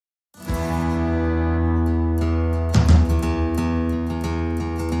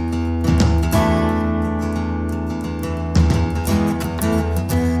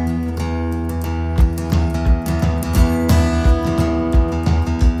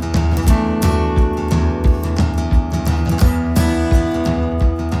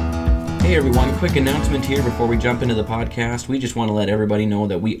Hey everyone, quick announcement here before we jump into the podcast. We just want to let everybody know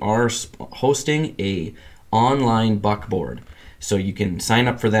that we are hosting a online buckboard. So you can sign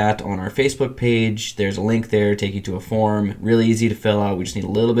up for that on our Facebook page. There's a link there, take you to a form. Really easy to fill out. We just need a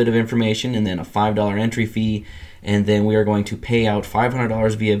little bit of information and then a $5 entry fee. And then we are going to pay out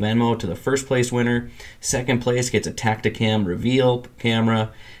 $500 via Venmo to the first place winner. Second place gets a Tacticam Reveal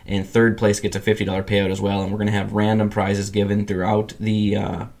camera. And third place gets a $50 payout as well. And we're going to have random prizes given throughout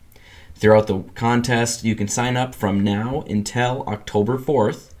the contest. You can sign up from now until October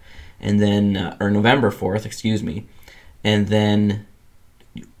 4th, and then or November 4th, excuse me. And then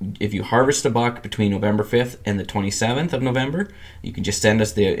if you harvest a buck between November 5th and the 27th of November, you can just send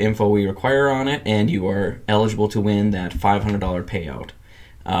us the info we require on it, and you are eligible to win that $500 payout.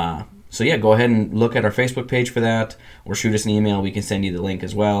 So yeah, go ahead and look at our Facebook page for that, or shoot us an email. We can send you the link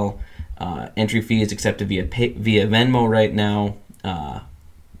as well. Entry fee is accepted via Venmo right now.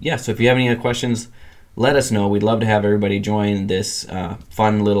 So if you have any other questions, let us know. We'd love to have everybody join this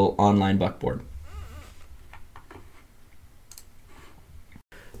fun little online buckboard.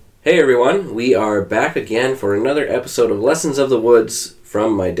 Hey everyone, we are back again for another episode of Lessons of the Woods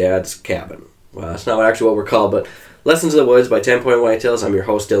from my dad's cabin. Well, that's not actually what we're called, but Lessons of the Woods by 10 Point Whitetails. I'm your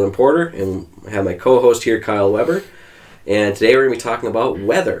host, Dylan Porter, and I have my co-host here, Kyle Weber. And today we're going to be talking about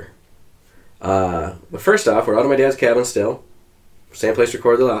weather. But first off, we're out of my dad's cabin still. Same place we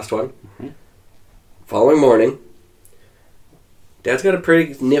recorded the last one. Mm-hmm. Following morning, Dad's got a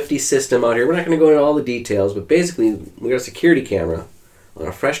pretty nifty system out here. We're not going to go into all the details, but basically, we got a security camera on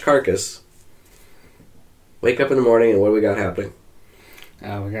a fresh carcass. Wake up in the morning, and what do we got happening?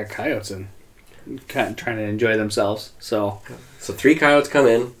 We got coyotes in, trying to enjoy themselves. So 3 coyotes come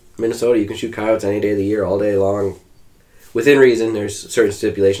in. Minnesota, you can shoot coyotes any day of the year, all day long. Within reason, there's certain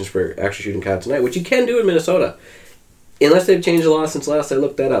stipulations for actually shooting coyotes at night, which you can do in Minnesota. Unless they've changed the law since last I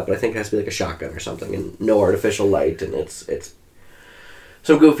looked that up, but I think it has to be like a shotgun or something, and no artificial light, and it's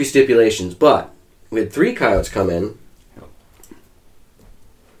some goofy stipulations. But we had 3 coyotes come in,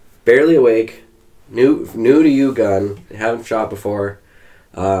 barely awake, new to you gun, haven't shot before,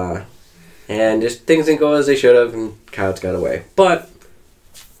 and just things didn't go as they should have, and coyotes got away. But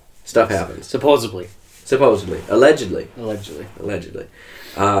stuff happens. Supposedly. Allegedly.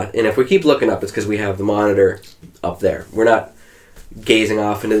 And if we keep looking up, it's because we have the monitor up there. We're not gazing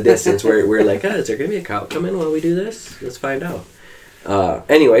off into the distance. We're like, is there going to be a cow come in while we do this? Let's find out.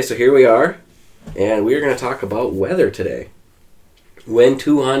 Anyway, so here we are, and we're going to talk about weather today. When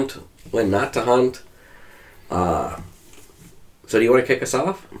to hunt, when not to hunt. So do you want to kick us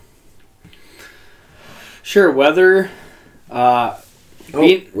off? Sure, weather.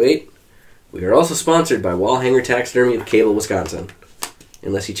 Wait. We are also sponsored by Wallhanger Taxidermy of Cable, Wisconsin.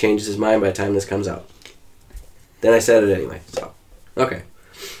 Unless he changes his mind by the time this comes out. Then I said it anyway, so. Okay.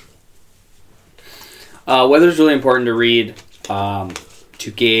 Weather is really important to read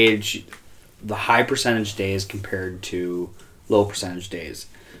to gauge the high percentage days compared to low percentage days.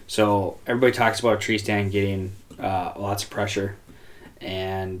 So everybody talks about a tree stand getting lots of pressure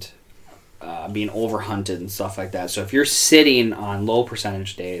and being overhunted and stuff like that. So if you're sitting on low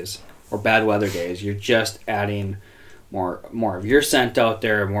percentage days or bad weather days, you're just adding more of your scent out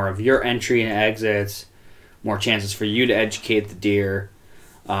there, more of your entry and exits, more chances for you to educate the deer.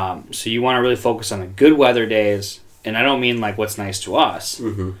 So you want to really focus on the good weather days, and I don't mean like what's nice to us,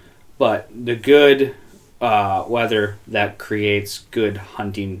 but the good weather that creates good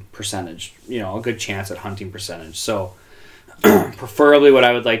hunting percentage, a good chance at hunting percentage. So preferably what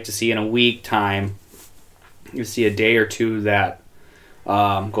I would like to see in a week time, you see a day or two that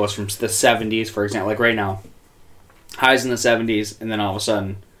goes from the 70s, for example, like right now, highs in the 70s, and then all of a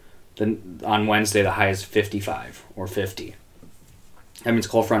sudden, on Wednesday, the high is 55 or 50. That means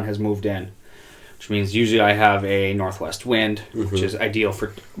cold front has moved in, which means usually I have a northwest wind, which is ideal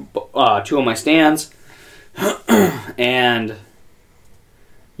for 2 of my stands. And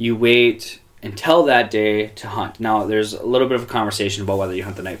you wait until that day to hunt. Now, there's a little bit of a conversation about whether you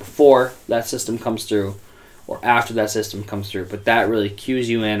hunt the night before that system comes through or after that system comes through, but that really cues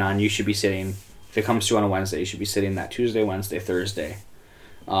you in on you should be sitting. If it comes through on a Wednesday, you should be sitting that Tuesday, Wednesday, Thursday,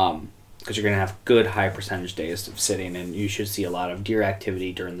 because you're going to have good high percentage days of sitting, and you should see a lot of deer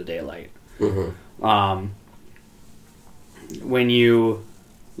activity during the daylight. When you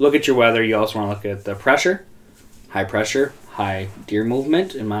look at your weather, you also want to look at the pressure, high deer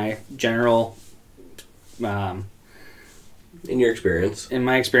movement. In my general, in your experience,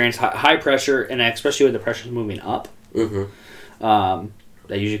 high pressure, and especially when the pressure is moving up.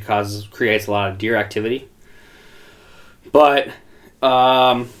 That usually creates a lot of deer activity. But,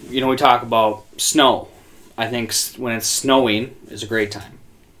 we talk about snow. I think when it's snowing is a great time.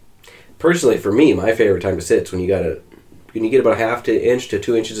 personally for me, my favorite time to sit is when you get about a half to inch to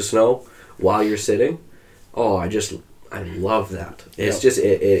 2 inches of snow while you're sitting. Oh, I love that. It's just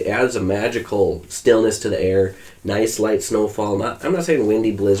it adds a magical stillness to the air. Nice light snowfall. I'm not saying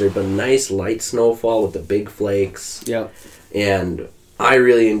windy blizzard, but nice light snowfall with the big flakes. Yep. And I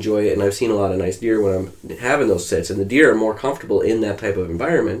really enjoy it, and I've seen a lot of nice deer when I'm having those sits, and the deer are more comfortable in that type of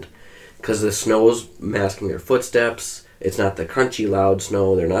environment because the snow's masking their footsteps. It's not the crunchy, loud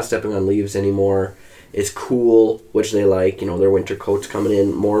snow. They're not stepping on leaves anymore. It's cool, which they like. Their winter coats coming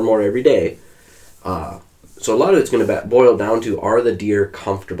in more and more every day. So a lot of it's going to boil down to, are the deer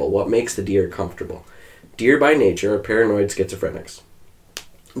comfortable? What makes the deer comfortable? Deer by nature are paranoid schizophrenics.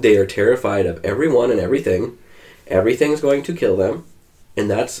 They are terrified of everyone and everything. Everything's going to kill them. And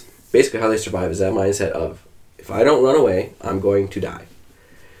that's basically how they survive, is that mindset of, if I don't run away, I'm going to die.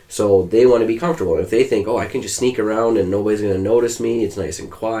 So they want to be comfortable. If they think, I can just sneak around and nobody's going to notice me, it's nice and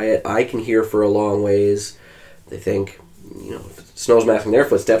quiet, I can hear for a long ways. They think, snow's masking their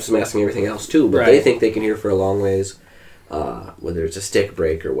footsteps, is masking everything else too, but they think they can hear for a long ways, whether it's a stick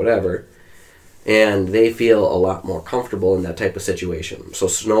break or whatever, and they feel a lot more comfortable in that type of situation. So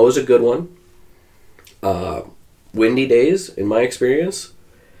snow is a good one. Windy days, in my experience,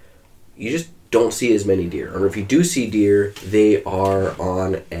 you just don't see as many deer, or if you do see deer, they are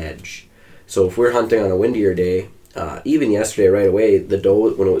on edge. So if we're hunting on a windier day, even yesterday right away, the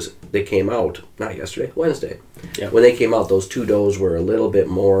doe, they came out, not yesterday, Wednesday. Yep. When they came out, those two does were a little bit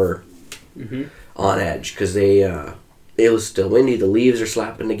more on edge because it was still windy, the leaves are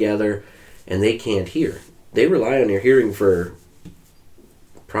slapping together, and they can't hear. They rely on their hearing for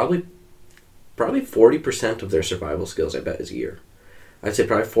probably 40% of their survival skills, I bet, is ear. I'd say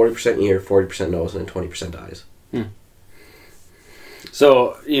probably 40% ear, 40% nose, and then 20% eyes.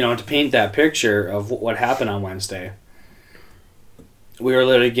 So, to paint that picture of what happened on Wednesday, we were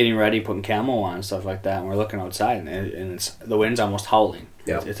literally getting ready, putting camo on and stuff like that, and we're looking outside, and the wind's almost howling.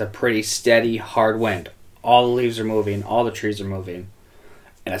 Yeah. It's a pretty steady, hard wind. All the leaves are moving, all the trees are moving,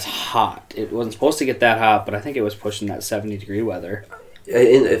 and it's hot. It wasn't supposed to get that hot, but I think it was pushing that 70-degree weather.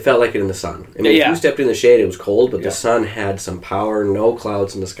 It felt like it in the sun. I mean, if you stepped in the shade, it was cold, but the sun had some power, no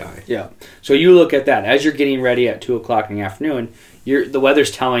clouds in the sky. Yeah. So you look at that. As you're getting ready at 2 o'clock in the afternoon, the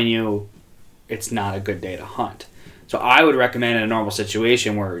weather's telling you it's not a good day to hunt. So I would recommend in a normal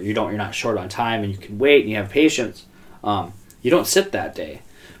situation where you're not short on time and you can wait and you have patience, you don't sit that day.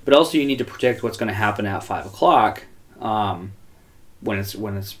 But also you need to predict what's going to happen at 5 o'clock when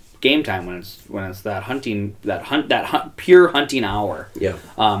it's game time, when it's that pure hunting hour. Yeah.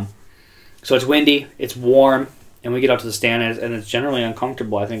 So it's windy, it's warm, and we get out to the stand and it's generally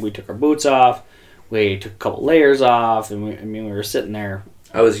uncomfortable. I think we took our boots off, we took a couple layers off, and we were sitting there.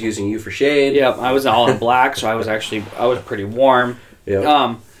 I was using you for shade. Yeah, I was all in black, so I was pretty warm.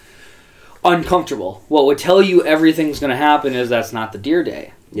 Yeah. Uncomfortable. What would tell you everything's going to happen is that's not the deer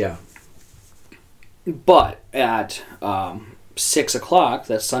day. Yeah. But at 6 o'clock,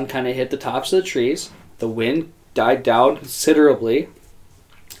 the sun kind of hit the tops of the trees. The wind died down considerably.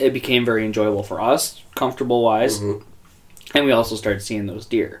 It became very enjoyable for us, comfortable-wise. Mm-hmm. And we also started seeing those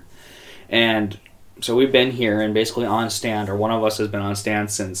deer. And so we've been here and basically on stand, or one of us has been on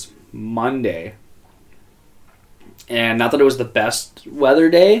stand since Monday. And not that it was the best weather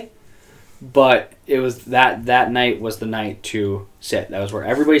day, but it was that night was the night to sit. That was where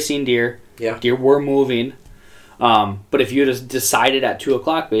everybody's seen deer. Yeah. Deer were moving. But if you just decided at 2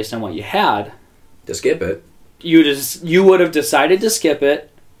 o'clock based on what you had to skip it, you would have decided to skip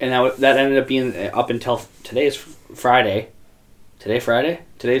it, and that ended up being up until today's Friday. Today's Friday.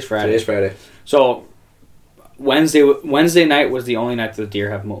 Today's Friday. So Wednesday night was the only night that the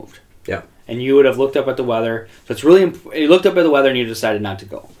deer have moved. Yeah. And you would have looked up at the weather. So it's really you looked up at the weather and you decided not to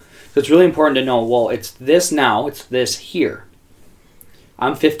go. So it's really important to know. Well, it's this now. It's this here.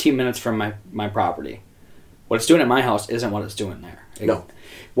 I'm 15 minutes from my property. What it's doing at my house isn't what it's doing there. No.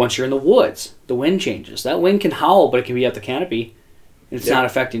 Once you're in the woods, the wind changes. That wind can howl, but it can be at the canopy. It's not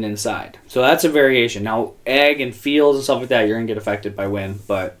affecting inside. So that's a variation. Now, ag and fields and stuff like that, you're going to get affected by wind,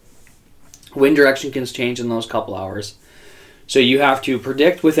 but wind direction can change in those couple hours. So you have to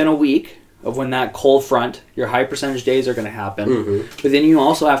predict within a week of when that cold front, your high percentage days are going to happen. Mm-hmm. But then you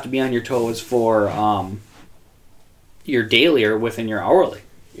also have to be on your toes for your daily or within your hourly.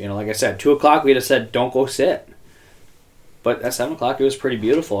 Like I said, 2 o'clock, we'd have said, don't go sit. But at 7 o'clock, it was pretty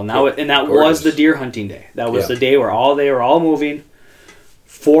beautiful. And that was the deer hunting day. That was the day where they were all moving.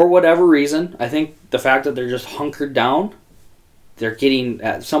 For whatever reason, I think the fact that they're just hunkered down, they're getting,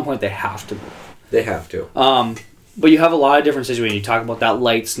 at some point, they have to move. They have to. But you have a lot of different situations. You talk about that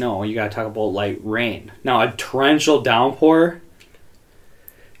light snow. You got to talk about light rain. Now, a torrential downpour,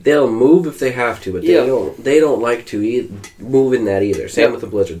 they'll move if they have to, but Yeah. they don't like to move in that either. Same Yep. with the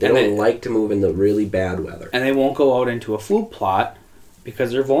blizzard. They And don't like to move in the really bad weather. And they won't go out into a food plot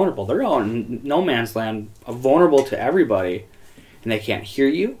because they're vulnerable. They're out in no man's land, vulnerable to everybody, and they can't hear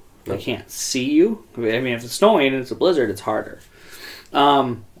you. They can't see you. I mean, if it's snowing and it's a blizzard, it's harder.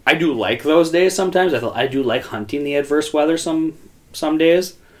 I do like those days sometimes. I do like hunting the adverse weather some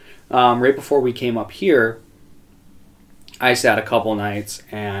days. Right before we came up here, I sat a couple nights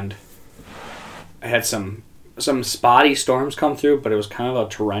and I had some spotty storms come through, but it was kind of a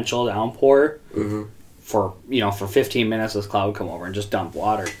torrential downpour. Mm-hmm. For 15 minutes, this cloud would come over and just dump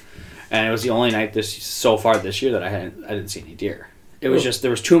water, and it was the only night so far this year that I didn't see any deer. It was just, there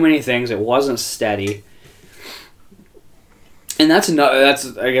was too many things. It wasn't steady, and that's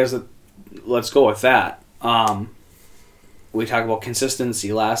I guess let's go with that. We talked about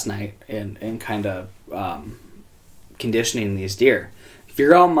consistency last night and kind of conditioning these deer. If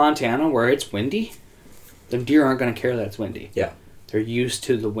you're out in Montana where it's windy, the deer aren't going to care that it's windy. Yeah. They're used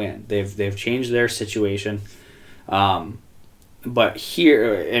to the wind. They've changed their situation. But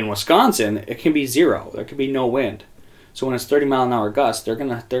here in Wisconsin, it can be 0. There could be no wind. So when it's 30-mile-an-hour gusts, they're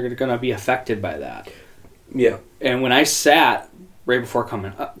gonna be affected by that. Yeah. And when I sat right before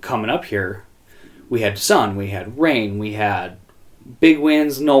coming up here, we had sun, we had rain, we had big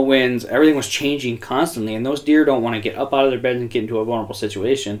winds, no winds. Everything was changing constantly, and those deer don't want to get up out of their beds and get into a vulnerable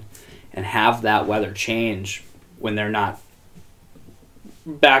situation and have that weather change when they're not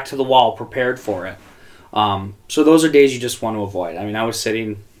back to the wall prepared for it. So those are days you just want to avoid. I mean, I was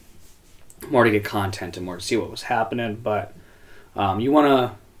sitting more to get content and more to see what was happening, but you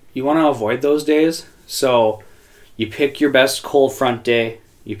want to avoid those days. So you pick your best cold front day,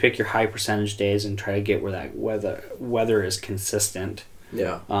 you pick your high percentage days, and try to get where that weather is consistent.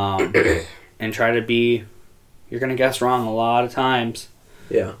 Yeah. And try to be. You're gonna guess wrong a lot of times.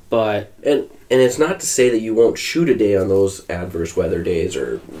 Yeah. But and it's not to say that you won't shoot a day on those adverse weather days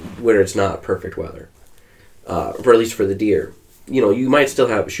or where it's not perfect weather. For at least for the deer, you might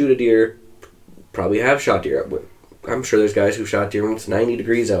still shoot a deer. Probably have shot deer. I'm sure there's guys who shot deer when it's 90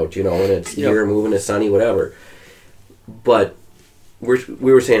 degrees out, and it's deer moving, it's sunny, whatever. But we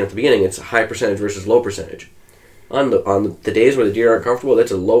were saying at the beginning, it's a high percentage versus low percentage. On the days where the deer aren't comfortable,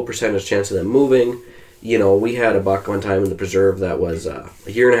 that's a low percentage chance of them moving. We had a buck one time in the preserve that was a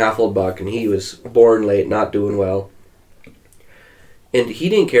 1.5-year-old buck, and he was born late, not doing well. And he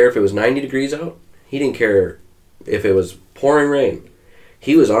didn't care if it was 90 degrees out. He didn't care if it was pouring rain.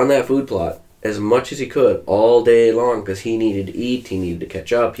 He was on that food plot as much as he could all day long because he needed to eat, he needed to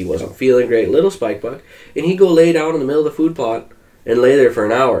catch up, he wasn't feeling great, little spike buck. And he'd go lay down in the middle of the food plot and lay there for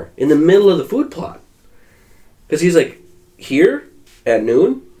an hour in the middle of the food plot. Because he's like, here at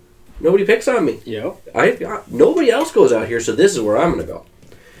noon, nobody picks on me. Nobody else goes out here, so this is where I'm going to go.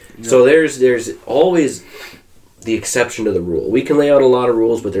 Yep. So there's always the exception to the rule. We can lay out a lot of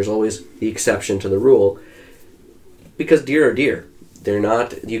rules, but there's always the exception to the rule because deer are deer. They're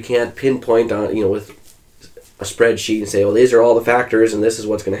not. You can't pinpoint on with a spreadsheet and say, "Oh, these are all the factors, and this is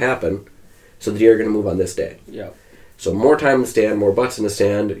what's going to happen." So the deer are going to move on this day. Yeah. So more time in the stand, more butts in the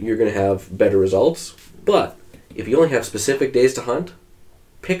stand, you're going to have better results. But if you only have specific days to hunt,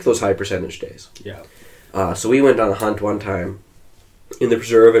 pick those high percentage days. Yeah. So we went on a hunt one time in the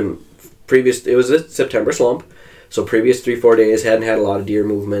preserve, and it was a September slump. So previous 3-4 days hadn't had a lot of deer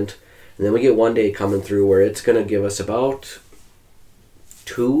movement, and then we get one day coming through where it's going to give us about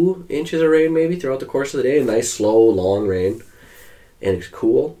 2 inches of rain maybe throughout the course of the day, a nice slow long rain, and it's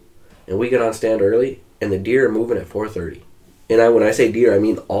cool. And we get on stand early, and the deer are moving at 4:30. And when I say deer, I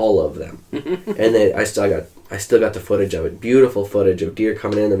mean all of them. And then I still got the footage of it, beautiful footage of deer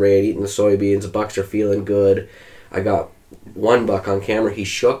coming in the rain, eating the soybeans. The bucks are feeling good. I got one buck on camera. He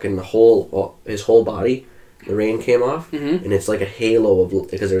shook, and his whole body, the rain came off, and it's like a halo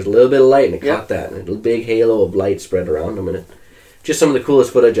of, because there's a little bit of light, and it caught that, and a big halo of light spread around him, and it just some of the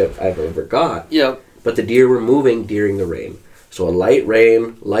coolest footage I've ever got. Yep. But the deer were moving during the rain. So a light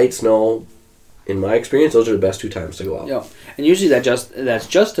rain, light snow, in my experience, those are the best 2 times to go out. Yep. And usually that's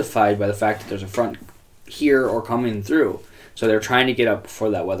justified by the fact that there's a front here or coming through. So they're trying to get up before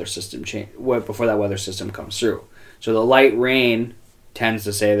that weather system comes through. So the light rain tends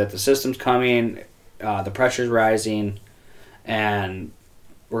to say that the system's coming, the pressure's rising, and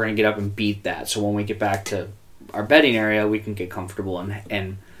we're going to get up and beat that. So when we get back to our bedding area, we can get comfortable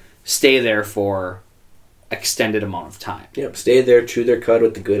and stay there for extended amount of time. Yep, stay there, chew their cud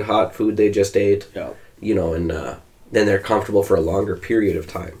with the good hot food they just ate. Yep. And then they're comfortable for a longer period of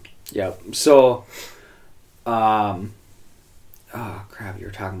time. Yep. So, oh crap, you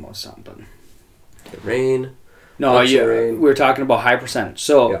were talking about something. The rain. No, we're talking about high percentage.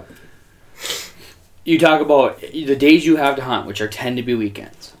 So Yeah. you talk about the days you have to hunt, which are tend to be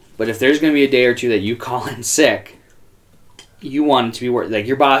weekends. But if there's going to be a day or two that you call in sick, you want it to be worth. Like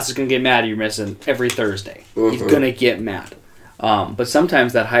your boss is going to get mad if you're missing every Thursday. Mm-hmm. He's going to get mad. But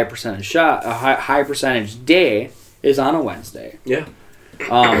sometimes that high percentage shot, a high percentage day, is on a Wednesday. Yeah.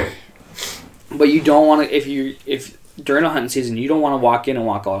 But you don't want to if during a hunting season you don't want to walk in and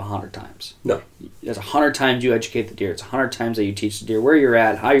walk out 100 times. No. There's 100 times you educate the deer. It's 100 times that you teach the deer where you're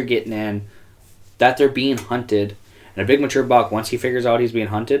at, how you're getting in, that they're being hunted. And a big mature buck, once he figures out he's being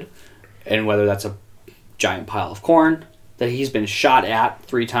hunted, and whether that's a giant pile of corn that he's been shot at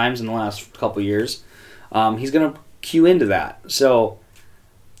 3 times in the last couple of years, he's going to cue into that. So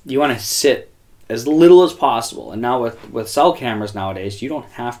you want to sit as little as possible. And now with cell cameras nowadays, you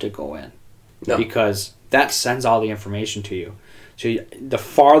don't have to go in. No. Because that sends all the information to you. So the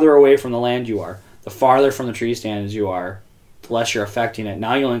farther away from the land you are, the farther from the tree stands you are, the less you're affecting it.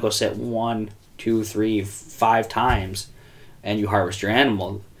 Now you only go sit 1, 2, 3, 5 times, and you harvest your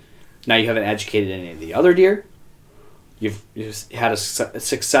animal. Now you haven't educated any of the other deer. You've had a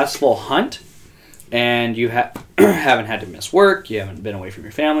successful hunt, and you haven't had to miss work. You haven't been away from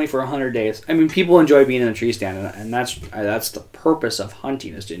your family for 100 days. I mean, people enjoy being in the tree stand, and that's the purpose of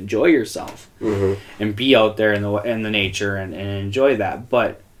hunting, is to enjoy yourself and be out there in the nature and enjoy that.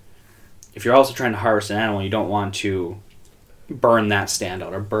 But if you're also trying to harvest an animal, you don't want to burn that stand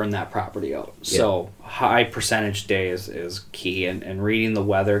out or burn that property out. Yeah. So high percentage day is key, and reading the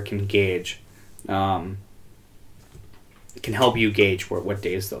weather can gauge, can help you gauge what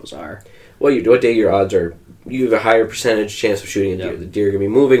days those are. Well, what day your odds are, you have a higher percentage chance of shooting a deer. Yep. The deer are going to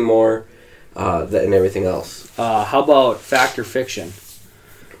be moving more and everything else. How about fact or fiction?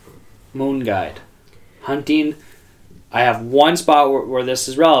 Moon guide. Hunting, I have one spot where this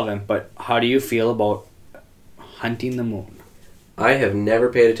is relevant, but how do you feel about hunting the moon? I have never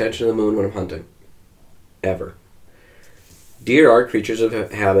paid attention to the moon when I'm hunting. Ever. Deer are creatures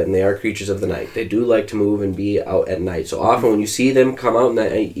of habit, and they are creatures of the night. They do like to move and be out at night. So often when you see them come out in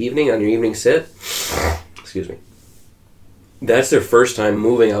the evening on your evening sit, excuse me, that's their first time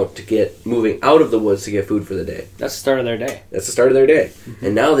moving out of the woods to get food for the day. That's the start of their day. That's the start of their day. Mm-hmm.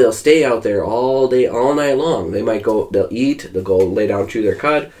 And now they'll stay out there all day, all night long. They might go, they'll eat, they'll go lay down, chew their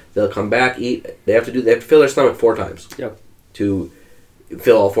cud, they'll come back, eat. They have to fill their stomach 4 times. Yep. To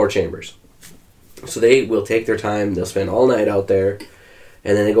fill all 4 chambers. So they will take their time, they'll spend all night out there,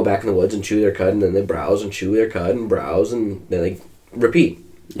 and then they go back in the woods and chew their cud, and then they browse and chew their cud and browse, and then they repeat.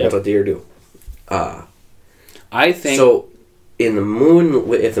 Yep. That's what deer do. I think... So, in the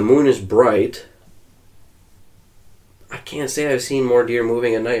moon, if the moon is bright, I can't say I've seen more deer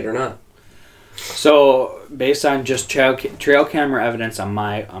moving at night or not. So, based on just trail camera evidence on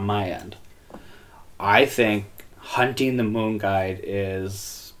my end, I think hunting the moon guide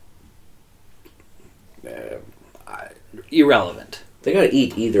is irrelevant. They gotta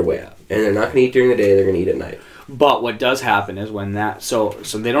eat either way, and they're not gonna eat during the day. They're gonna eat at night. But what does happen is when that so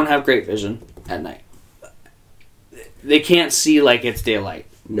they don't have great vision at night. They can't see like it's daylight.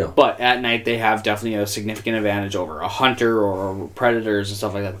 No. But at night they have definitely a significant advantage over a hunter or predators and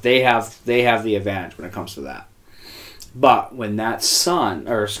stuff like that. They have the advantage when it comes to that. But when that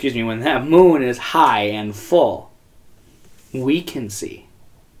when that moon is high and full, we can see.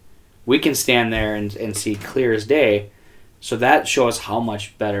 We can stand there and see clear as day. So that shows how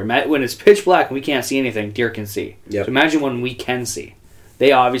much better. When it's pitch black and we can't see anything, deer can see. Yep. So imagine when we can see.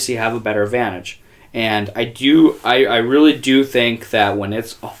 They obviously have a better advantage. And I really do think that when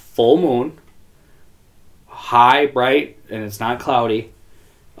it's a full moon, high, bright, and it's not cloudy,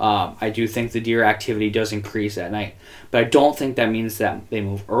 I do think the deer activity does increase at night. But I don't think that means that they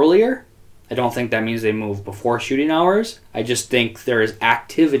move earlier. I don't think that means they move before shooting hours. I just think there is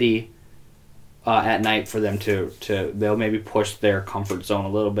activity at night for them to they'll maybe push their comfort zone a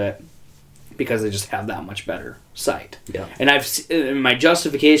little bit because they just have that much better sight. Yeah. And my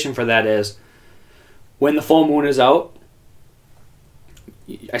justification for that is when the full moon is out,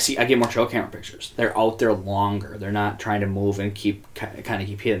 I get more trail camera pictures. They're out there longer. They're not trying to move and keep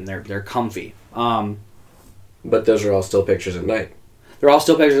hidden. They're comfy. But those are all still pictures at night. They're all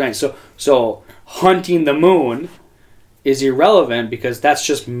still pictures at night. So hunting the moon is irrelevant because that's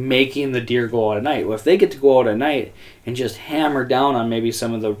just making the deer go out at night. Well, if they get to go out at night and just hammer down on maybe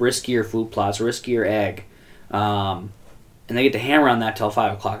some of the riskier food plots, riskier egg, and they get to hammer on that till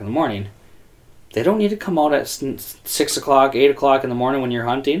 5 o'clock in the morning, they don't need to come out at 6 o'clock, 8 o'clock in the morning when you're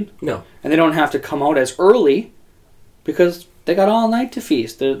hunting. No. And they don't have to come out as early because they got all night to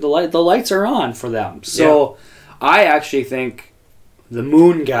feast. The lights are on for them. So I actually think the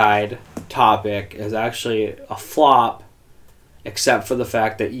moon guide topic is actually a flop, except for the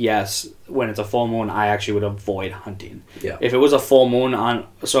fact that, yes, when it's a full moon, I actually would avoid hunting. Yeah. If it was a full moon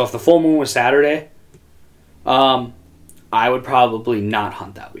so if the full moon was Saturday, I would probably not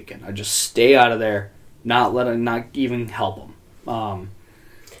hunt that weekend. I'd just stay out of there, not even help them.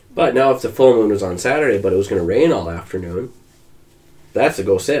 But now if the full moon was on Saturday, but it was going to rain all afternoon, that's a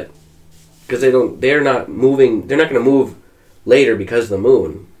go sit. Because they're not going to move later because of the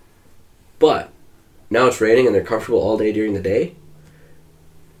moon. But now it's raining and they're comfortable all day during the day.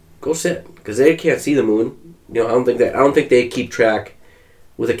 Go sit, because they can't see the moon. I don't think they keep track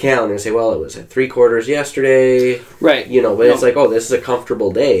with a calendar and say, well, it was at 3/4 yesterday. Right. But it's like, oh, this is a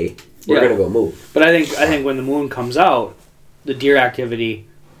comfortable day. We're going to go move. But I think when the moon comes out, the deer activity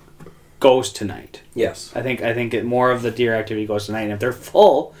goes tonight. Yes. I think more of the deer activity goes tonight. And if they're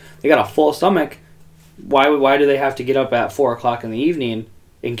full, they got a full stomach. Why do they have to get up at 4:00 in the evening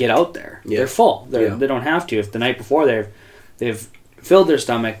and get out there? Yeah. They're full. They don't have to. If the night before they've filled their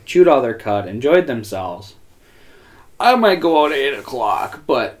stomach, chewed all their cud, enjoyed themselves, I might go out at 8:00,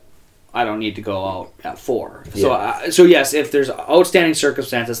 but I don't need to go out at 4. Yeah. So yes, if there's outstanding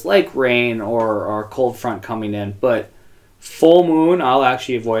circumstances like rain or a cold front coming in, but full moon, I'll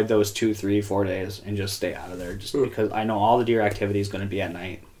actually avoid those 2, 3, 4 days and just stay out of there, just because I know all the deer activity is going to be at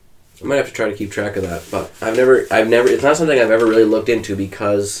night. I might have to try to keep track of that, but I've never. It's not something I've ever really looked into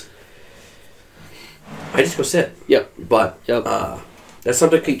because I just go sit. Yep. But that's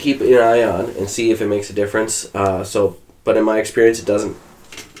something to keep an eye on and see if it makes a difference. But in my experience, it hasn't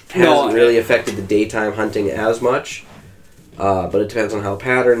really affected the daytime hunting as much. But it depends on how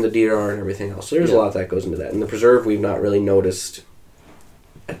patterned the deer are and everything else. So there's a lot that goes into that. In the preserve, we've not really noticed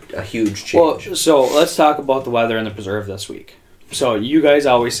a huge change. Well, so let's talk about the weather in the preserve this week. So you guys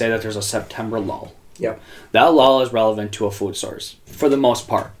always say that there's a September lull. Yep. That lull is relevant to a food source for the most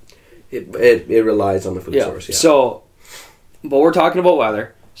part. It relies on the food source. Yeah. So, but we're talking about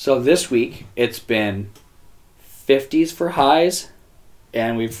weather. So this week it's been 50s for highs,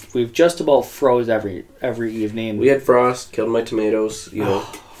 and we've just about froze every evening. We had frost, killed my tomatoes.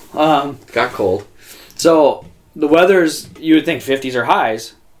 Got cold. So the weather's, you would think 50s are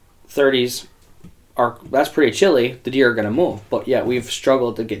highs, 30s. That's pretty chilly. The deer are going to move, but yeah, we've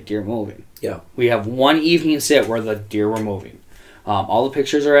struggled to get deer moving. Yeah, we have one evening sit where the deer were moving. All the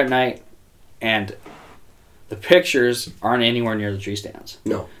pictures are at night, and the pictures aren't anywhere near the tree stands.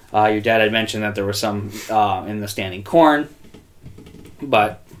 No. Your dad had mentioned that there was some in the standing corn,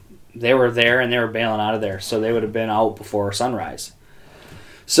 but they were there and they were bailing out of there, so they would have been out before sunrise.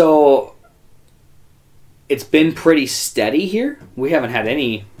 So it's been pretty steady here. We haven't had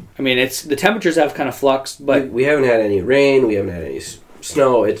any. I mean, the temperatures have kind of fluxed, but we haven't had any rain. We haven't had any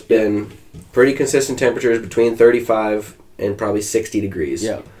snow. It's been pretty consistent temperatures between 35 and probably 60 degrees.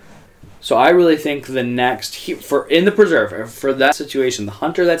 Yeah. So I really think the next in the preserve for that situation, the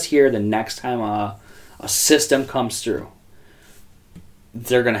hunter that's here, the next time a system comes through,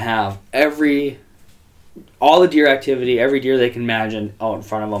 they're gonna have all the deer activity, every deer they can imagine out in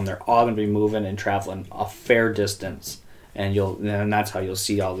front of them. They're all gonna be moving and traveling a fair distance. And that's how you'll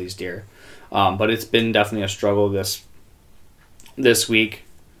see all these deer. But it's been definitely a struggle this week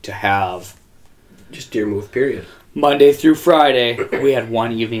to have just deer move, period. Monday through Friday, we had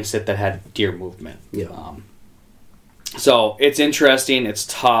one evening sit that had deer movement. Yeah. So it's interesting. It's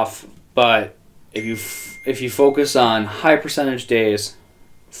tough, but if you focus on high percentage days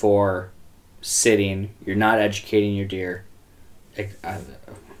for sitting, you're not educating your deer. I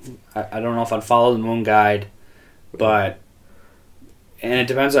don't know if I'd follow the moon guide. But, and it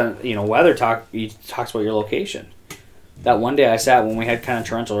depends on, weather he talks about your location. That one day I sat, when we had kind of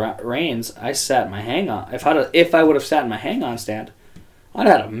torrential rains, I sat in my hang-on. If I would have sat in my hang-on stand, I'd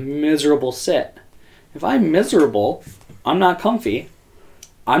have had a miserable sit. If I'm miserable, I'm not comfy,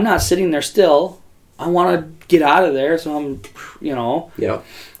 I'm not sitting there still, I want to get out of there, so I'm, Yeah.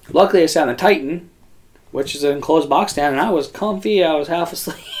 Luckily I sat in the Titan, which is an enclosed box stand, and I was comfy, I was half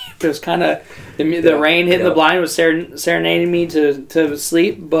asleep. It was kind of the rain hitting the blind was serenading me to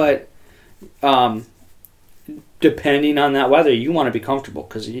sleep, but depending on that weather, you want to be comfortable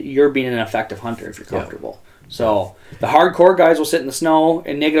because you're being an effective hunter if you're comfortable. Yeah. So the hardcore guys will sit in the snow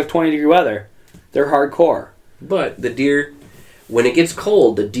in negative 20-degree weather. They're hardcore. But the deer, when it gets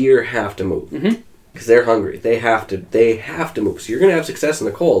cold, the deer have to move because they're hungry. They have to move. So you're going to have success in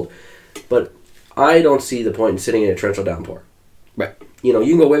the cold, but I don't see the point in sitting in a torrential downpour. Right. You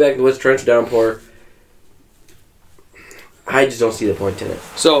can go way back to the woods, torrential downpour. I just don't see the point in it.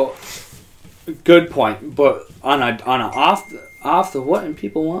 So, good point. But on a off the what and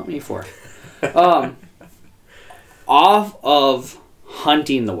people want me for, off of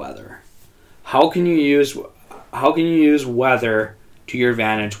hunting the weather, how can you use weather to your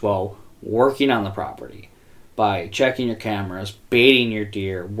advantage while working on the property? By checking your cameras, baiting your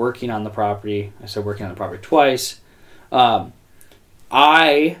deer, working on the property. I said working on the property twice. I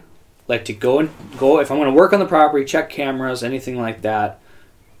like to go if I'm going to work on the property, check cameras, anything like that.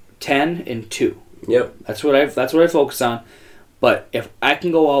 10 and 2. Yep. That's what I focus on. But if I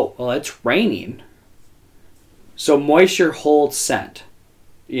can go out, well, it's raining, so moisture holds scent.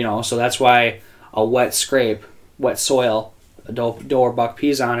 So that's why a wet soil, a doe or buck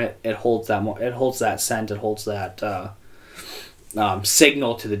pees on it. It holds that scent. It holds that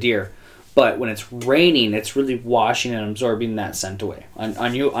signal to the deer. But when it's raining, it's really washing and absorbing that scent away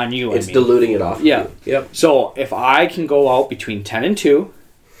on you. It's diluting it off. Yeah. Yep. So if I can go out between 10 and 2,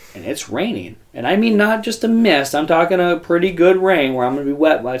 and it's raining, and I mean not just a mist, I'm talking a pretty good rain where I'm going to be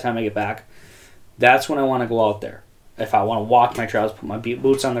wet by the time I get back, that's when I want to go out there. If I want to walk my trails, put my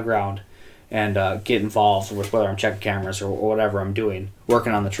boots on the ground, and get involved with whether I'm checking cameras or whatever I'm doing,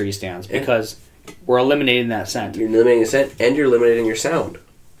 working on the tree stands, because we're eliminating that scent. You're eliminating the scent, and you're eliminating your sound.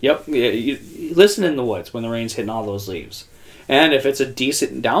 Yep. You listen in the woods when the rain's hitting all those leaves. And if it's a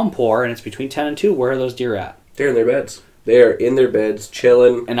decent downpour and it's between 10 and 2, where are those deer at? They're in their beds. They are in their beds,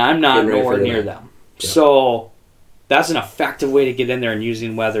 chilling. And I'm not nowhere near them. Yeah. So that's an effective way to get in there and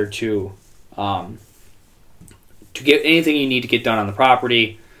using weather to get anything you need to get done on the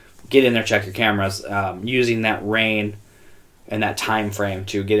property. Get in there, check your cameras. Using that rain and that time frame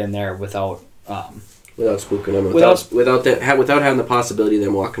to get in there without spooking them, without having the possibility of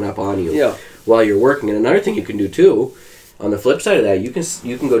them walking up on you while you're working. And another thing you can do too, on the flip side of that, you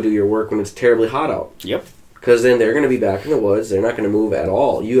can go do your work when it's terribly hot out. Yep. Because then they're going to be back in the woods. They're not going to move at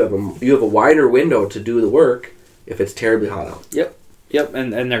all. You have a wider window to do the work if it's terribly hot out. Yep.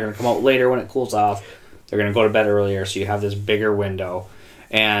 And they're going to come out later when it cools off. They're going to go to bed earlier, so you have this bigger window,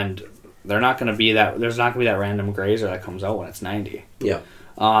 and there's not going to be that random grazer that comes out when it's 90. Yeah.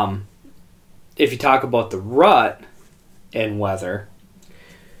 If you talk about the rut and weather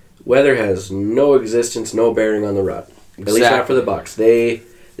has no existence, no bearing on the rut. Exactly. At least not for the bucks. They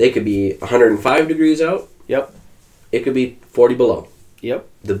could be 105 degrees out. Yep. It could be 40 below. Yep.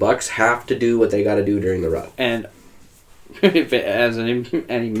 The bucks have to do what they got to do during the rut. And as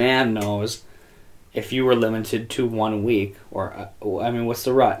any man knows, if you were limited to 1 week, or what's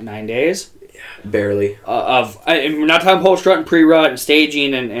the rut? 9 days? Barely. We're not talking post rut and pre rut and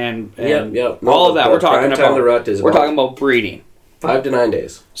staging and yep. all of that. We're talking about the rut is we're talking about breeding. 5 to 9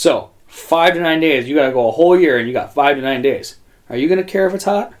 days. So 5 to 9 days. You got to go a whole year, and you got 5 to 9 days. Are you going to care if it's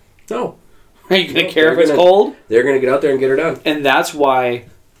hot? No. Are you going to care if it's cold? They're going to get out there and get her done. And that's why,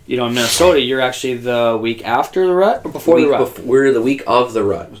 in Minnesota, you're actually the week after the rut or before the rut? We're the week of the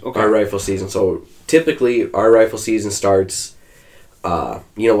rut, okay. Our rifle season. So typically, our rifle season starts,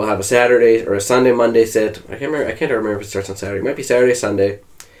 we'll have a Saturday or a Sunday, Monday sit. I can't remember if it starts on Saturday. It might be Saturday, Sunday.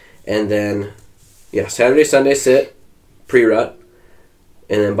 And then, Saturday, Sunday sit, pre-rut.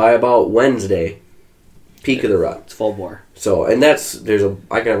 And then by about Wednesday, peak of the rut. It's full bore. So, and I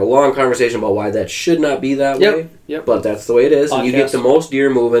can have a long conversation about why that should not be that way. Yep. But that's the way it is. And you get the most deer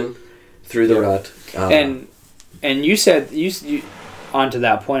moving through the rut. And you said, you onto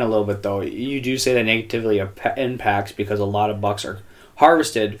that point a little bit though, you do say that negatively impacts because a lot of bucks are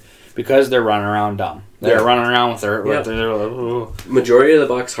harvested because they're running around dumb. They're running around with their Majority of the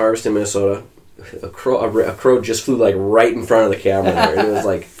bucks harvested in Minnesota, a crow just flew like right in front of the camera there. It was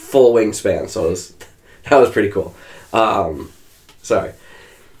like full wingspan, so that was pretty cool. Sorry.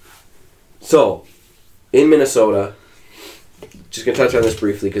 So, in Minnesota, just going to touch on this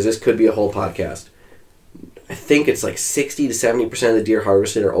briefly because this could be a whole podcast. I think it's like 60 to 70% of the deer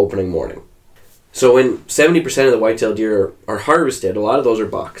harvested are opening morning. So when 70% of the whitetail deer are harvested, a lot of those are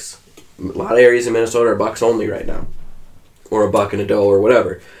bucks. A lot of areas in Minnesota are bucks only right now. Or a buck and a doe or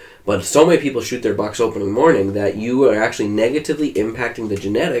whatever. But so many people shoot their bucks opening morning that you are actually negatively impacting the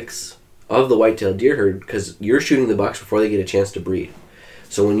genetics of the whitetail deer herd because you're shooting the bucks before they get a chance to breed.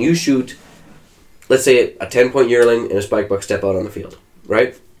 So when you shoot, let's say a 10-point yearling and a spike buck step out on the field,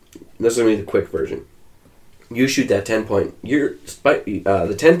 right? This is going to be the quick version. You shoot that 10-point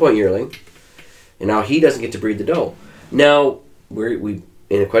the 10-point yearling, and now he doesn't get to breed the doe. Now, we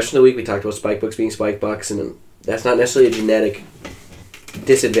in a question of the week, we talked about spike bucks being spike bucks, and that's not necessarily a genetic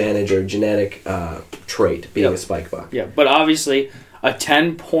disadvantage or genetic trait, being a spike buck. Yeah, but obviously a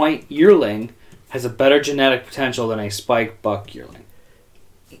 10-point yearling has a better genetic potential than a spike buck yearling.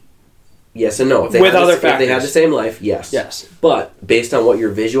 Yes and no. If With other factors. If they have the same life, yes. Yes. But based on what your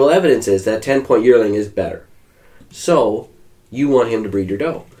visual evidence is, that 10-point yearling is better. So, you want him to breed your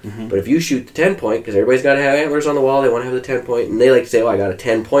doe. But if you shoot the 10-point, because everybody's got to have antlers on the wall, they want to have the 10-point, and they like to say, oh, I got a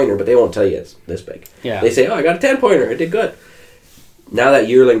 10-pointer, but they won't tell you it's this big. Yeah. They say, oh, I got a 10-pointer, I did good. Now that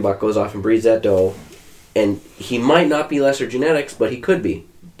yearling buck goes off and breeds that doe, and he might not be lesser genetics, but he could be.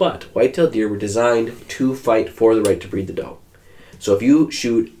 But white-tailed deer were designed to fight for the right to breed the doe. So if you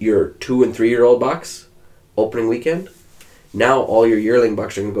shoot your 2- and 3-year-old bucks opening weekend, now all your yearling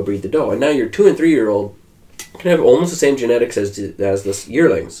bucks are going to go breed the doe. And now your 2- and 3-year-old can have almost the same genetics as the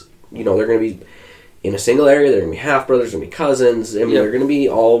yearlings. You know, they're going to be in a single area, they're going to be half-brothers, they're going to be cousins, I mean, they're going to be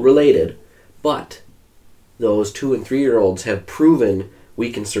all related. But those 2- and 3-year-olds have proven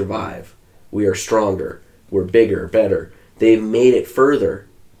we can survive. We are stronger. We're bigger, better. They've made it further.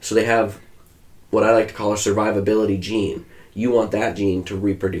 So they have what I like to call a survivability gene. You want that gene to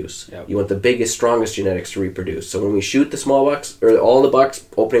reproduce. Yep. You want the biggest, strongest genetics to reproduce. So when we shoot the small bucks, or all the bucks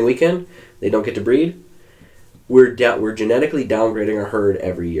opening weekend, they don't get to breed, we're genetically downgrading our herd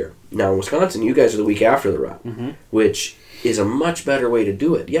every year. Now in Wisconsin, you guys are the week after the rut, which is a much better way to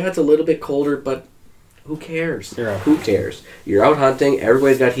do it. Yeah, it's a little bit colder, but who cares? Yeah. Who cares? You're out hunting.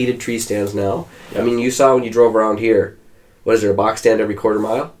 Everybody's got heated tree stands now. I mean, you saw when you drove around here, what is there, a box stand every quarter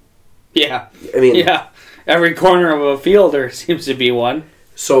mile? Yeah. I mean, Yeah. Every corner of a field there seems to be one.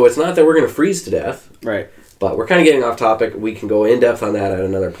 So it's not that we're going to freeze to death, Right. but we're kind of getting off topic. We can go in depth on that at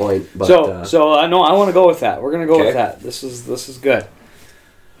another point. But, So I know I want to go with that. We're going to go Okay. with that. This is good.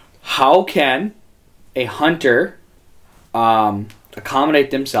 How can a hunter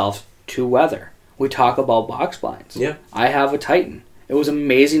accommodate themselves to weather? We talk about box blinds. Yeah. I have a Titan. It was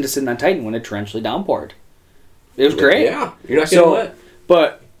amazing to sit in that Titan when it torrentially downpoured. It was great. Yeah, you're not getting wet.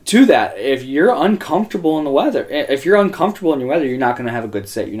 But to that, if you're uncomfortable in the weather, if you're uncomfortable in your weather, you're not going to have a good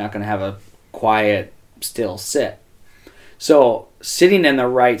sit. You're not going to have a quiet, still sit. So sitting in the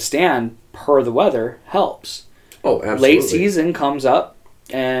right stand per the weather helps. Oh, absolutely. Late season comes up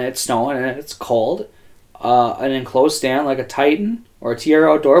and it's snowing and it's cold. An enclosed stand like a Titan or a TR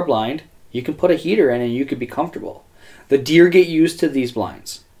outdoor blind, you can put a heater in and you could be comfortable. The deer get used to these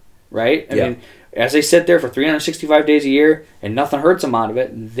blinds, right? I mean, as they sit there for 365 days a year and nothing hurts them out of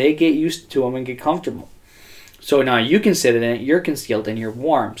it, they get used to them and get comfortable. So now you can sit in it, you're concealed and you're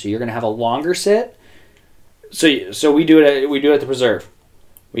warm, so you're going to have a longer sit. So we do it at the preserve.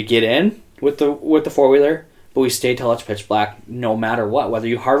 We get in with the 4-wheeler, but we stay till it's pitch black no matter what. Whether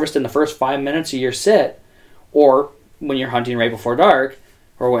you harvest in the first 5 minutes of your sit or when you're hunting right before dark,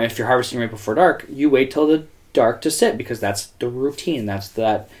 or if you're harvesting right before dark, you wait till the dark to sit because that's the routine. That's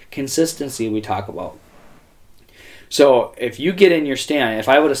that consistency we talk about. So if you get in your stand, if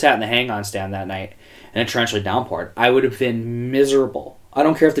I would have sat in the hang-on stand that night and it torrentially downpoured, I would have been miserable. I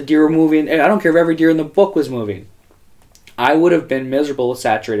don't care if the deer were moving. I don't care if every deer in the book was moving. I would have been miserable,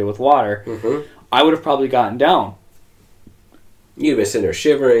 saturated with water. Mm-hmm. I would have probably gotten down. You've been sitting there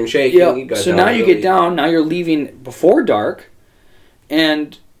shivering, shaking. Yeah. You got So down now you really- get down. Now you're leaving before dark,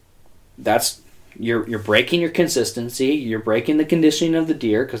 and that's you're breaking your consistency. You're breaking the conditioning of the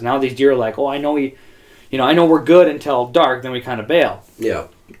deer because now these deer are like, oh, I know I know we're good until dark. Then we kind of bail. Yeah.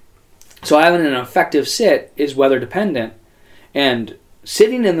 So having an effective sit is weather dependent, and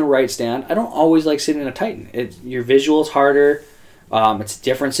sitting in the right stand. I don't always like sitting in a Titan. Your visual is harder. It's a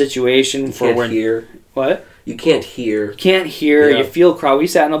different situation You for can't when hear. what. You can't hear. Can't hear. Yeah. You feel crowd. We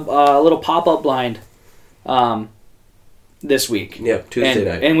sat in a little pop-up blind this week. Yep, Tuesday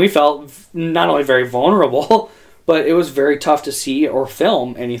night. And we felt not only very vulnerable, but it was very tough to see or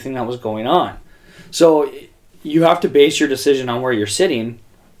film anything that was going on. So you have to base your decision on where you're sitting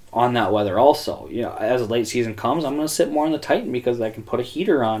on that weather also. You know, as the late season comes, I'm going to sit more in the Titan because I can put a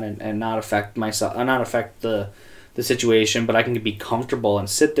heater on and not affect myself, not affect the situation, but I can be comfortable and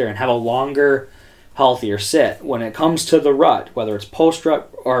sit there and have a longer, healthier sit. When it comes to the rut, whether it's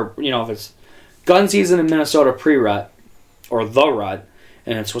post-rut or, if it's gun season in Minnesota pre-rut or the rut,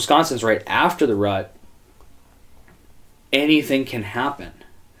 and it's Wisconsin's right after the rut, anything can happen.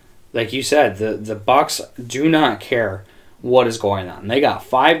 Like you said, the Bucks do not care what is going on. They got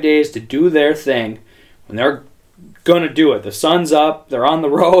 5 days to do their thing, and they're going to do it. The sun's up, they're on the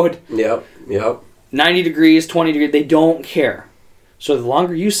road. Yep. 90 degrees, 20 degrees, they don't care. So the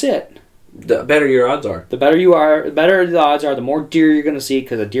longer you sit, The better your odds are. the better you are, the better the odds are, the more deer you're going to see,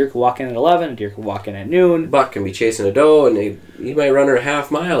 because a deer can walk in at 11, a deer can walk in at noon. Buck can be chasing a doe, and he might run her a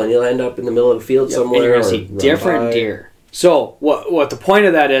half mile, and you'll end up in the middle of the field And somewhere. you're going to or see run different by. deer. So what the point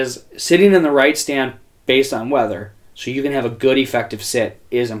of that is, sitting in the right stand based on weather, so you can have a good, effective sit,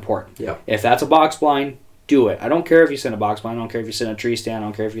 is important. Yep. If that's a box blind, do it. I don't care if you sit in a box blind. I don't care if you sit in a tree stand. I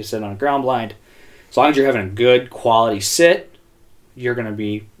don't care if you sit on a ground blind. As long as you're having a good quality sit, you're going to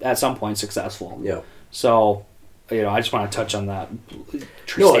be, at some point, successful. Yep. So, I just want to touch on that.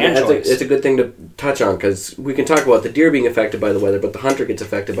 No, Stand choice. it's a good thing to touch on because we can talk about the deer being affected by the weather, but the hunter gets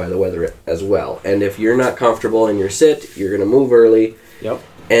affected by the weather as well. And if you're not comfortable in your sit, you're going to move early. Yep.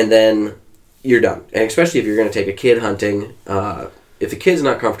 And then you're done. And especially if you're going to take a kid hunting, if the kid's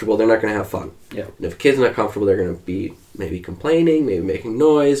not comfortable, they're not going to have fun. Yep. And if the kid's not comfortable, they're going to be maybe complaining, maybe making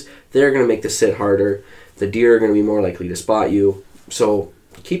noise. They're going to make the sit harder. The deer are going to be more likely to spot you. So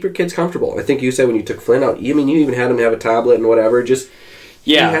keep your kids comfortable. I think you said when you took Flynn out, you even had him have a tablet and whatever.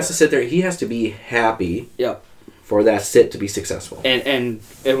 He has to sit there. He has to be happy. Yep. For that sit to be successful. And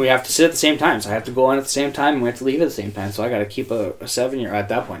we have to sit at the same time. So I have to go in at the same time and we have to leave at the same time. So I got to keep a 7-year, at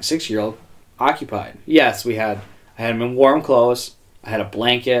that point, 6-year-old occupied. Yes, I had him in warm clothes. I had a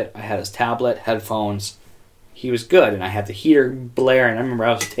blanket. I had his tablet, headphones. He was good. And I had the heater blaring. I remember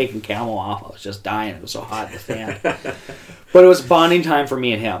I was taking camo off. I was just dying. It was so hot in the fan. But it was bonding time for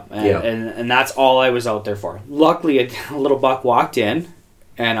me and him. And that's all I was out there for. Luckily, a little buck walked in.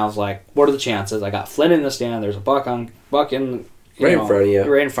 And I was like, what are the chances? I got Flynn in the stand. There's a buck in right in front of you.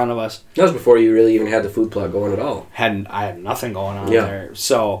 Right in front of us. That was before you really even had the food plot going at all. I had nothing going on there.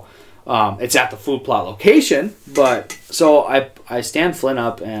 So it's at the food plot location. But so I stand Flynn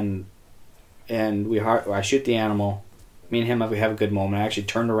up and I shoot the animal. Me and him, we have a good moment. I actually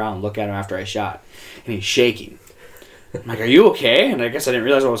turned around and looked at him after I shot. And he's shaking. I'm like, are you okay? And I guess I didn't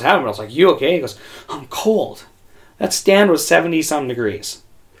realize what was happening. But I was like, you okay? He goes, I'm cold. That stand was 70-some degrees.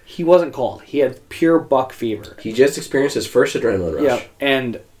 He wasn't cold. He had pure buck fever. He just experienced his first adrenaline rush. Yeah,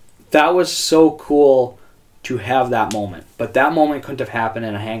 and that was so cool to have that moment. But that moment couldn't have happened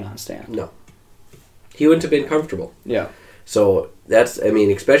in a hang-on stand. No. He wouldn't have been comfortable. Yeah. So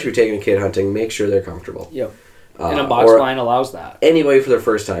especially if you're taking a kid hunting, make sure they're comfortable. Yep. And a box blind allows that. Anybody for their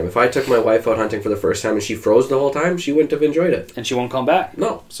first time. If I took my wife out hunting for the first time and she froze the whole time, she wouldn't have enjoyed it. And she won't come back.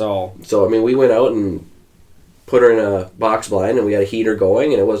 No. So we went out and put her in a box blind and we had a heater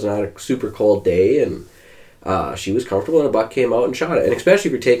going and it was not a super cold day and she was comfortable and a buck came out and shot it. And especially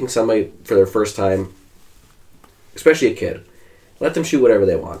if you're taking somebody for their first time, especially a kid, let them shoot whatever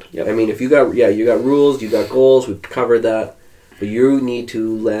they want. Yep. I mean, if you got rules, you got goals, we've covered that, but you need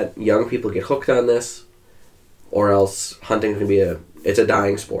to let young people get hooked on this or else hunting can be it's a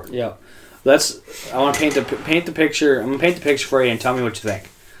dying sport. Yeah. I want to paint the picture. I'm going to paint the picture for you and tell me what you think.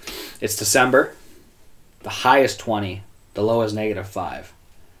 It's December. The high is 20. The low is -5.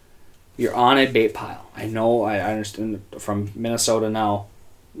 You're on a bait pile. I know, I understand from Minnesota now,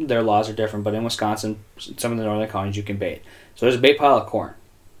 their laws are different, but in Wisconsin, some of the northern counties, you can bait. So there's a bait pile of corn.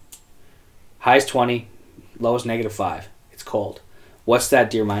 High is 20. Low is -5. It's cold. What's that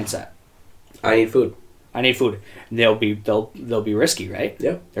deer mindset? I need food. I need food. They'll be risky, right?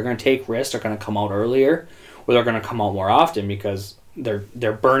 Yeah. They're going to take risks. They're going to come out earlier, or they're going to come out more often because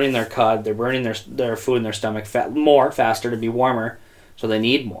they're burning their cud, they're burning their food in their stomach faster to be warmer, so they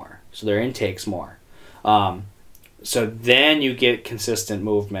need more, so their intake's more. So then you get consistent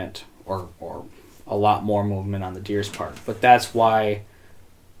movement or a lot more movement on the deer's part. But that's why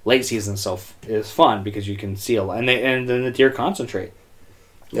late season is fun because you can see a lot, and then the deer concentrate.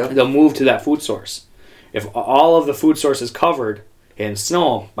 Yep. They'll move to that food source. If all of the food source is covered in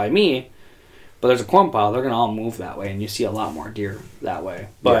snow by me, but there's a corn pile, they're going to all move that way, and you see a lot more deer that way.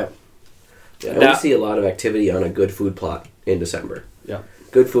 But we see a lot of activity on a good food plot in December. Yeah.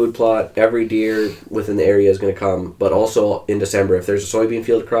 Good food plot, every deer within the area is going to come, but also in December, if there's a soybean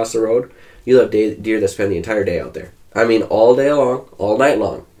field across the road, you'll have deer that spend the entire day out there. I mean, all day long, all night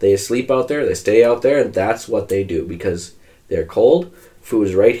long. They sleep out there, they stay out there, and that's what they do because they're cold, food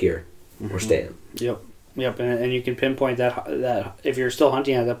is right here. We're staying. Yep, and you can pinpoint that if you're still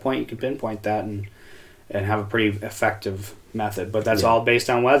hunting at that point, you can pinpoint that and have a pretty effective method. But that's all based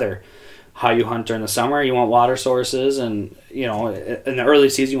on weather. How you hunt during the summer, you want water sources, and in the early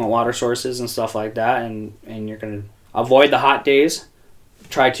season you want water sources and stuff like that, and you're gonna avoid the hot days.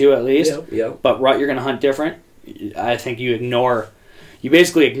 Try to at least. Yep. But you're gonna hunt different. I think you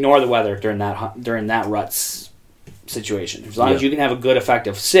basically ignore the weather during that rut situation. As long as you can have a good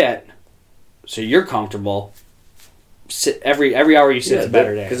effective sit. So you're comfortable. Sit every hour you sit is a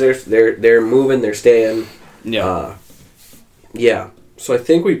better day because they're moving, they're staying. Yeah. So I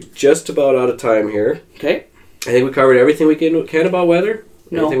think we're just about out of time here. Okay. I think we covered everything we can about weather.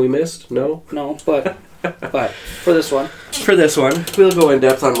 No. Anything we missed? No. But for this one, we'll go in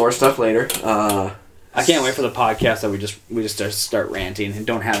depth on more stuff later. I can't wait for the podcast that we just start ranting and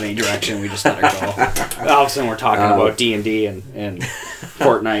don't have any direction. We just let it go. All of a sudden we're talking about D&D and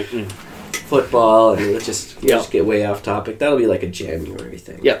Fortnite and football, and let's just get way off topic. That'll be like a January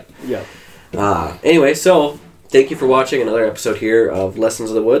thing. Yep. Anyway, so thank you for watching another episode here of Lessons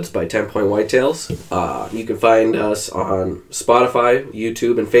of the Woods by 10 Point Whitetails. You can find us on Spotify,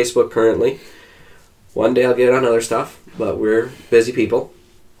 YouTube, and Facebook currently. One day I'll get on other stuff, but we're busy people.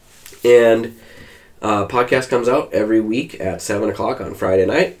 And podcast comes out every week at 7 o'clock on Friday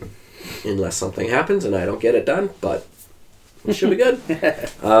night, unless something happens and I don't get it done, but it should be good.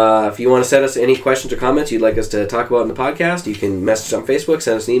 If you want to send us any questions or comments you'd like us to talk about in the podcast, you can message on Facebook,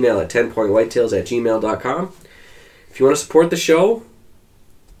 send us an email at 10pointwhitetails@gmail.com. If you want to support the show,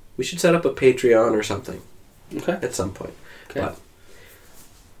 we should set up a Patreon or something at some point. Okay. But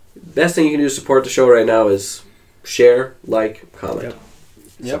best thing you can do to support the show right now is share, like, comment.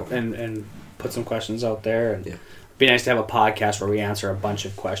 Yep. So. And put some questions out there. And Yeah. it'd be nice to have a podcast where we answer a bunch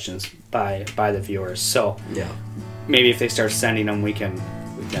of questions by the viewers. So Yeah. maybe if they start sending them, we can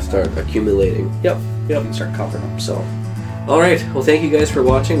Start accumulating. Yep. And start covering them. So. All right. Well, thank you guys for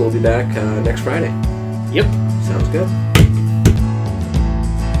watching. We'll be back next Friday. Yep. Sounds good.